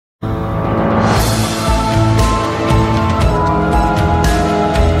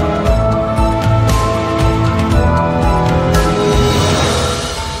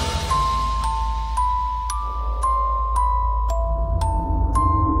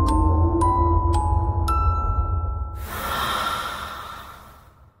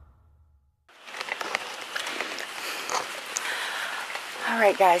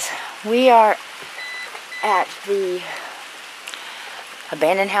guys, we are at the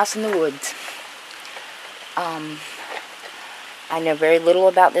abandoned house in the woods. I know very little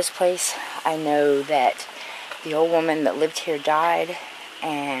about this place. I know that the old woman that lived here died,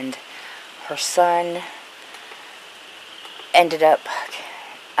 and her son ended up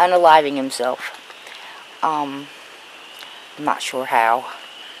unaliving himself. I'm not sure how.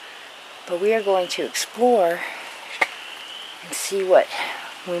 But we are going to explore and see what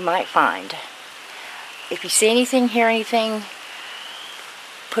we might find. If you see anything, hear anything,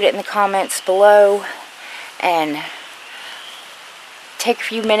 put it in the comments below, and take a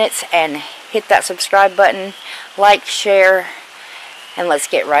few minutes and hit that subscribe button, like, share, and let's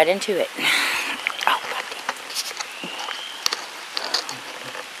get right into it. Oh,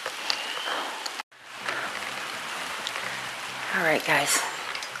 alright guys.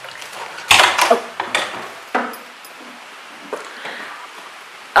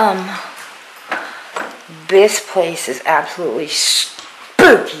 This place is absolutely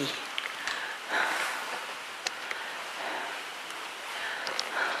spooky.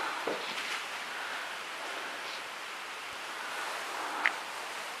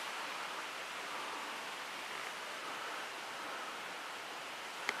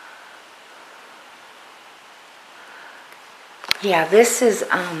 Yeah, this is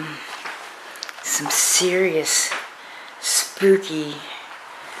some serious spooky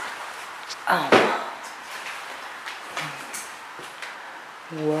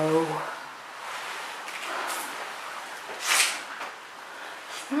whoa.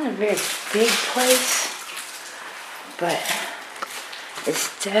 It's not a very big place, but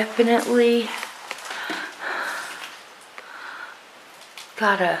it's definitely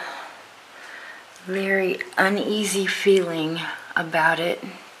got a very uneasy feeling about it.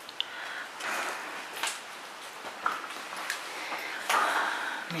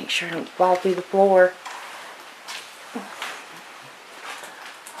 Make sure I don't fall through the floor. Let's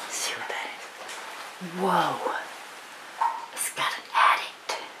see what that is. Whoa. It's got an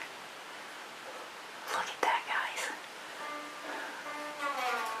attic. Look at that, guys.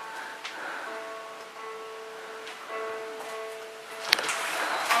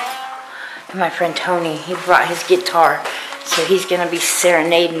 And my friend Tony, he brought his guitar, so he's gonna be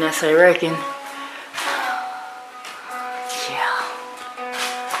serenading us, I reckon. Yeah.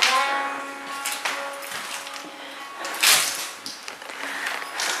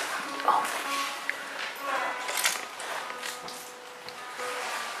 Oh.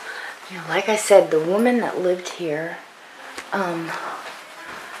 You know, like I said, the woman that lived here,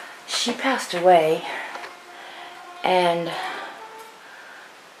 she passed away, and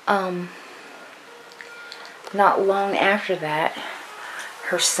not long after that,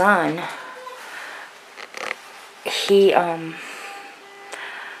 her son, he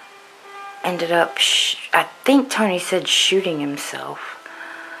ended up, I think Tony said shooting himself.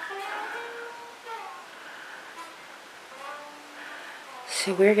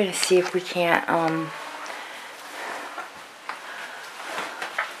 So we're gonna see if we can't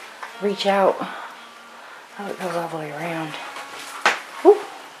reach out. Oh, it goes all the way around. Woo.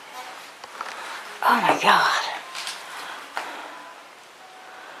 Oh my God.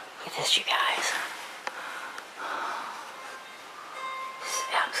 Look at this, you guys. This is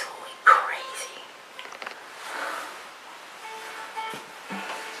absolutely crazy.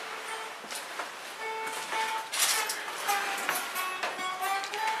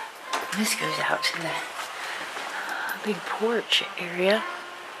 This goes out to the big porch area.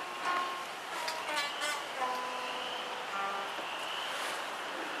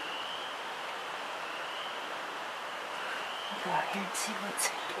 Go out here and see what's.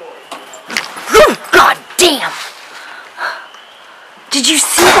 Oh, God damn! Did you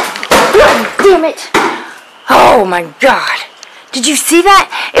see that? God damn it! Oh my God! Did you see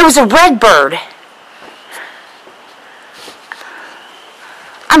that? It was a red bird.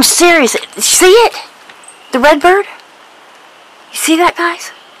 I'm serious. See it? The red bird? You see that,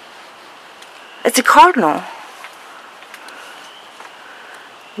 guys? It's a cardinal.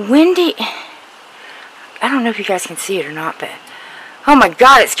 Windy. I don't know if you guys can see it or not, but oh my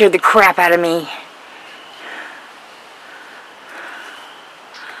God, it scared the crap out of me.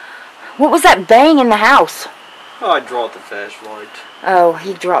 What was that bang in the house? Oh, I dropped the flashlight. Oh,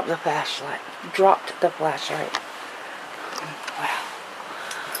 he dropped the flashlight. Dropped the flashlight. Wow.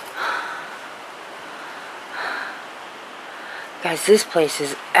 Guys, this place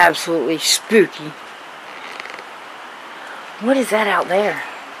is absolutely spooky. What is that out there?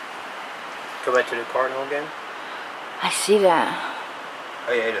 Go back to the cardinal again. I see that.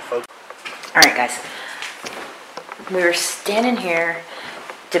 Oh yeah, the focus. Alright guys. We were standing here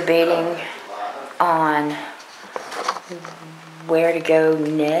debating on where to go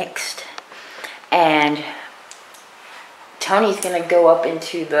next, and Tony's gonna go up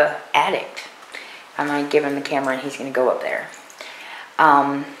into the attic. I'm gonna give him the camera and he's gonna go up there.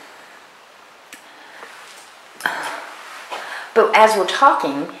 But as we're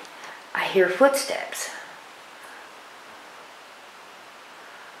talking, I hear footsteps.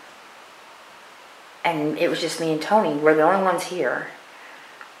 And it was just me and Tony. We're the only ones here.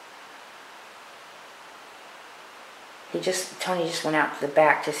 Tony just went out to the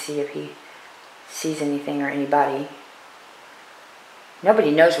back to see if he sees anything or anybody.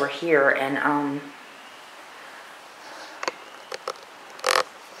 Nobody knows we're here, and oh,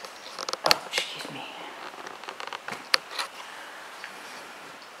 excuse me.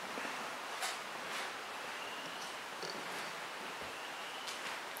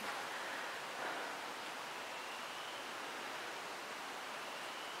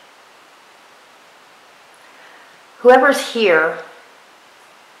 Whoever's here,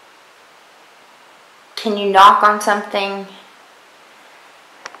 can you knock on something?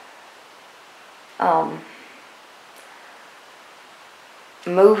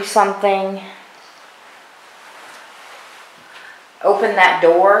 Move something, open that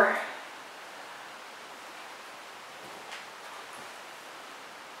door.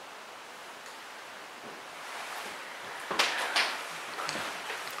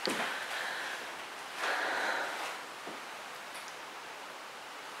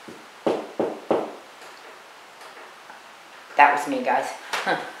 That was me, guys.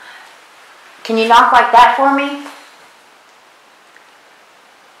 Can you knock like that for me?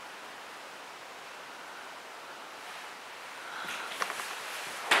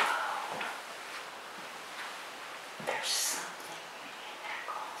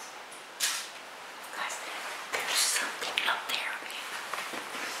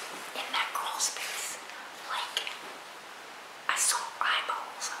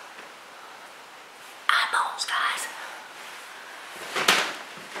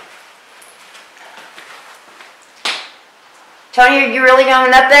 Tony, are you really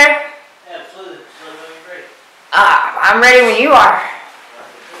going up there? Yeah, absolutely. Ready. I'm ready when you are.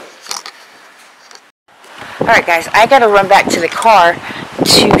 Alright guys, I gotta run back to the car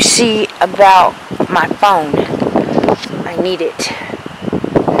to see about my phone. I need it.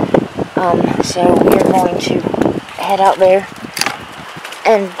 So we are going to head out there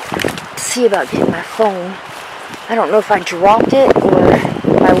and see about getting my phone. I don't know if I dropped it or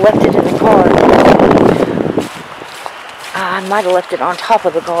I left it in the car. I might have left it on top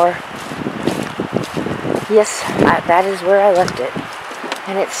of the car. Yes, that is where I left it.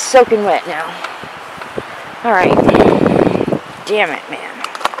 And it's soaking wet now. Alright. Damn it, man.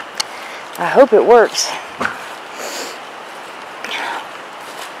 I hope it works.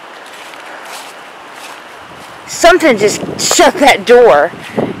 Something just shut that door,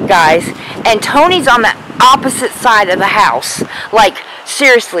 guys. And Tony's on the opposite side of the house. Like,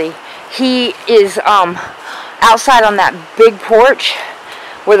 seriously. He is, outside on that big porch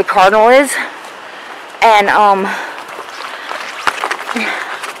where the cardinal is, and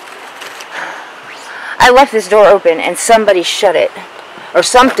I left this door open and somebody shut it, or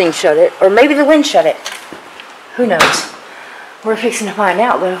something shut it, or maybe the wind shut it. Who knows? We're fixing to find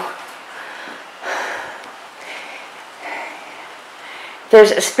out though.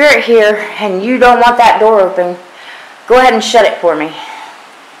 There's a spirit here and you don't want that door open. Go ahead and shut it for me.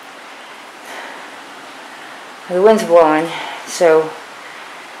 The wind's blowing, so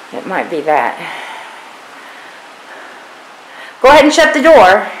it might be that. Go ahead and shut the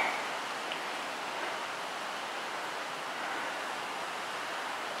door.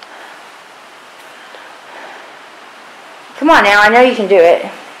 Come on now, I know you can do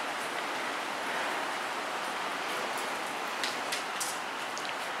it.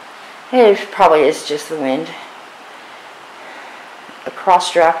 It probably is just the wind. A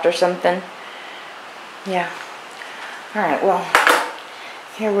cross draft or something. Yeah. Alright, well,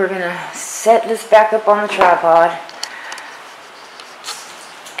 here we're going to set this back up on the tripod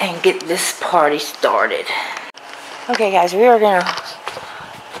and get this party started. Okay guys, we are going to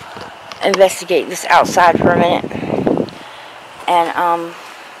investigate this outside for a minute and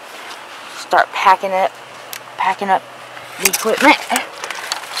start packing up the equipment.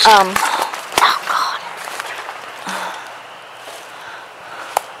 Oh God.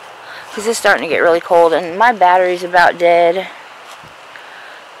 Because it's starting to get really cold and my battery's about dead.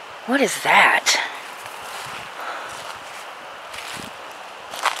 What is that?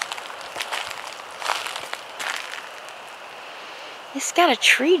 It's got a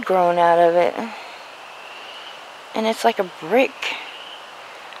tree growing out of it. And it's like a brick.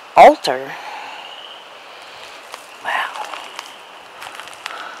 altar. Wow.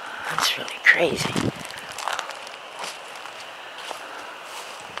 That's really crazy.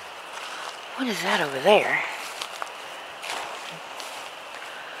 What is that over there?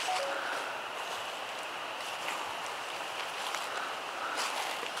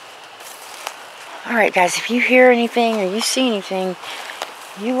 Alright guys, if you hear anything or you see anything,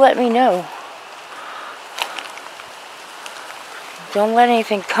 you let me know. Don't let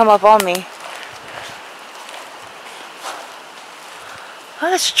anything come up on me. Oh,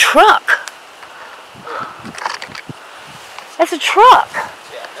 that's a truck. That's a truck.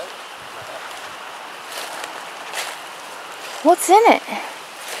 What's in it?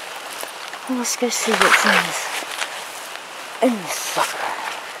 Well, let's go see what's in this sucker.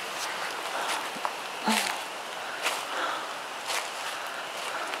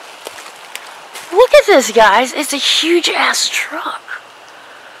 Look at this, guys. It's a huge ass truck.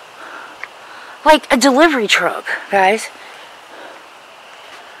 Like a delivery truck, guys.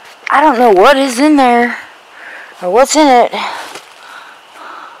 I don't know what is in there or what's in it.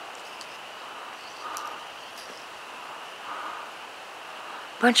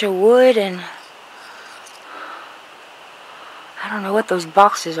 Bunch of wood and I don't know what those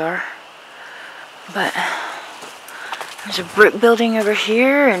boxes are. But there's a brick building over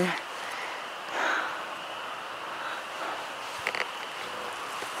here and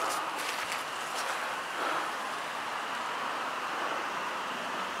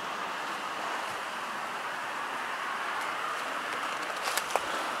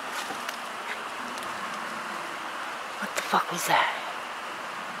what the fuck was that?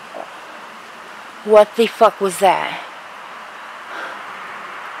 What the fuck was that?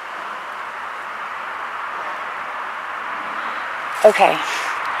 Okay.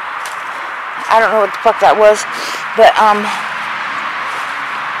 I don't know what the fuck that was, but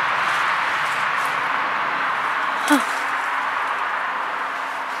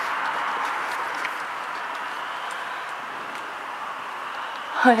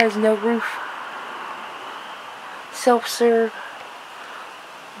it has no roof. Self-serve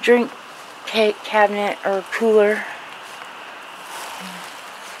drink cabinet or cooler.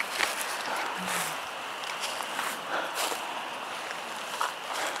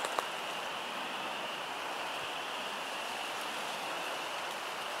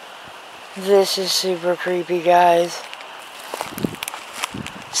 This is super creepy, guys.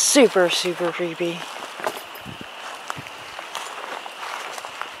 Super, super creepy.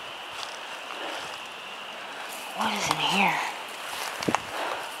 What is in here?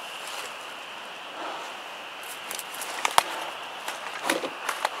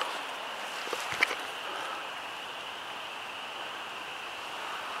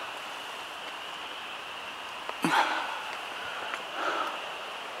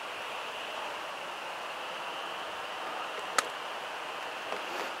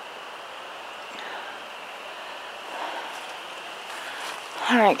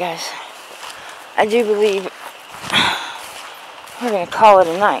 Alright guys, I do believe we're going to call it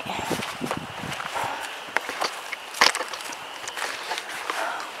a night.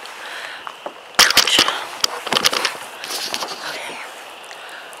 Okay.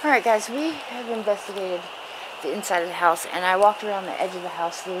 Alright guys, we have investigated the inside of the house and I walked around the edge of the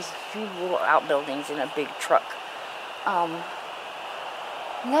house. There's a few little outbuildings and a big truck.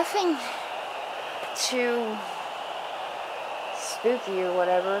 Nothing too spooky or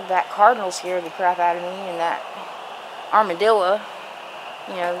whatever. That cardinal scared the crap out of me, and that armadillo,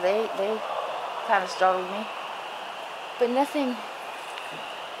 you know, they kind of startled me. But nothing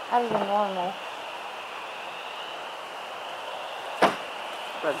out of the normal.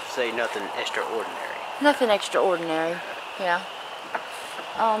 I'd say nothing extraordinary. Nothing extraordinary, yeah.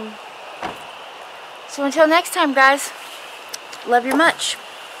 So until next time, guys, love you much.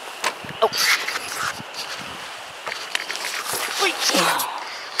 Oh.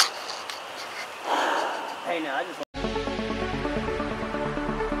 Hey, now I just